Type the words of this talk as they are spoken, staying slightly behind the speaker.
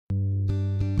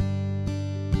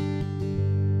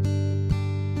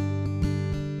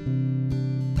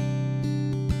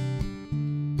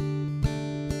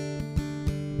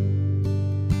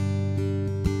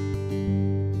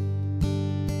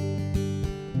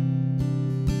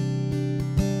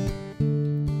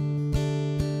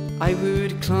I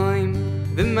would climb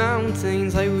the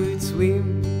mountains, I would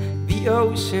swim the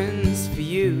oceans for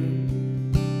you,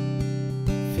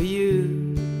 for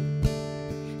you.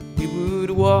 We would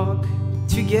walk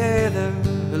together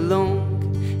along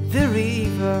the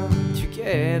river,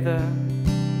 together,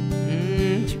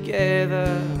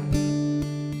 together.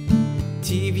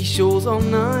 TV shows all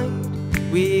night,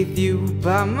 with you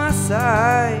by my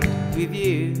side, with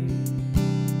you,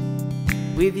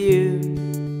 with you.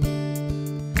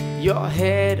 Your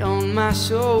head on my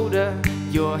shoulder,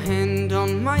 your hand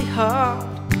on my heart,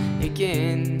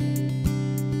 again,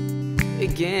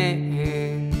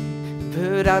 again.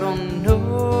 But I don't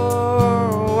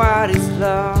know what is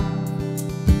love,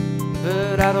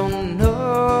 but I don't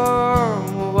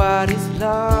know what is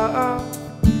love,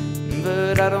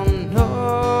 but I don't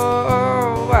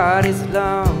know what is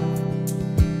love,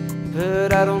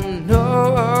 but I don't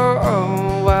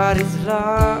know what is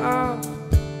love.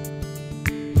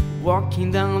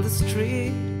 Walking down the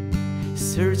street,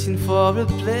 searching for a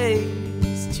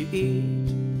place to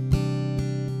eat,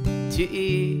 to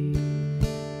eat.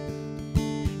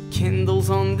 Candles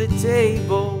on the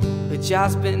table, a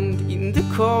jazz band in the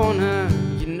corner,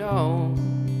 you know,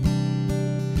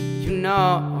 you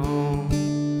know.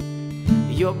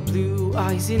 Your blue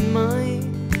eyes in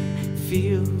mine,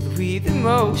 filled with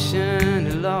emotion,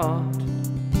 a lot,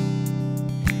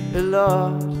 a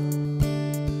lot.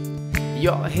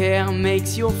 Your hair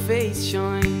makes your face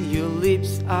shine, your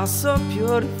lips are so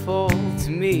beautiful to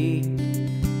me,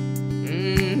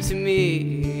 to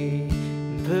me.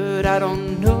 But I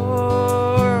don't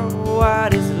know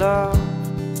what is love,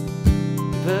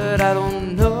 but I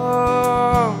don't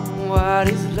know what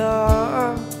is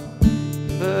love,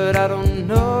 but I don't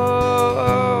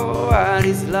know what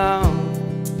is love,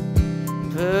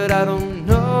 but I don't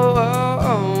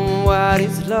know what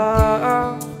is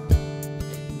love.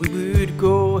 We would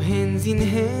go hands in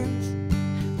hands,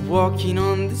 walking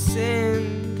on the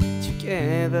sand,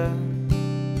 together,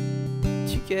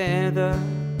 together.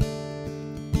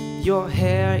 Your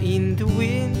hair in the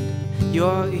wind,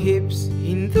 your hips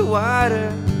in the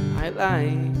water, I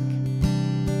like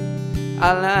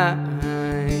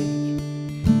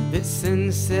the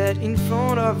sunset in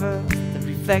front of us, the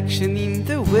reflection in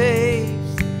the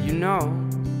waves, you know,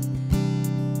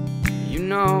 you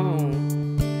know.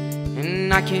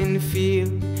 And I can feel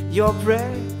your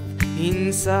breath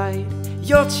inside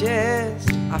your chest,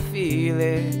 I feel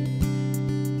it,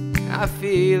 I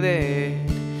feel it.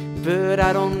 But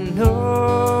I don't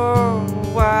know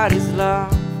what is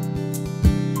love,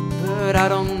 but I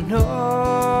don't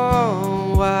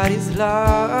know what is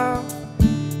love,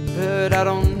 but I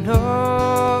don't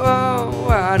know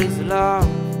what is love,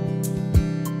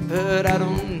 but I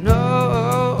don't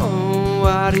know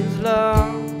what is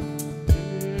love.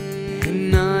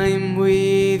 And I'm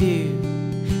with you,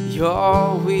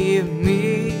 you're with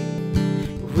me,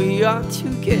 we are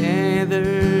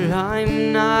together,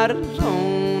 I'm not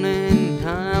alone.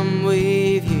 I'm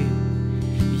with you,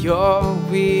 you're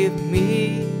with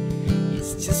me,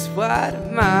 it's just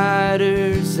what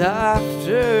matters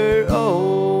after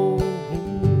all.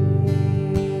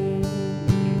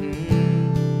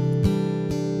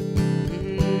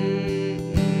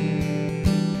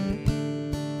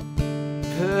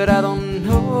 But I don't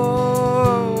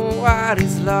know what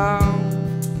is love,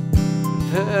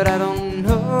 but I don't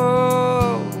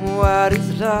know what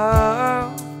is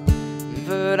love,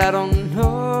 but I don't know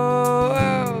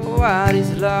what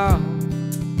is love,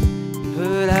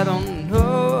 but I don't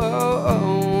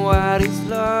know what is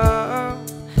love,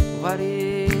 what is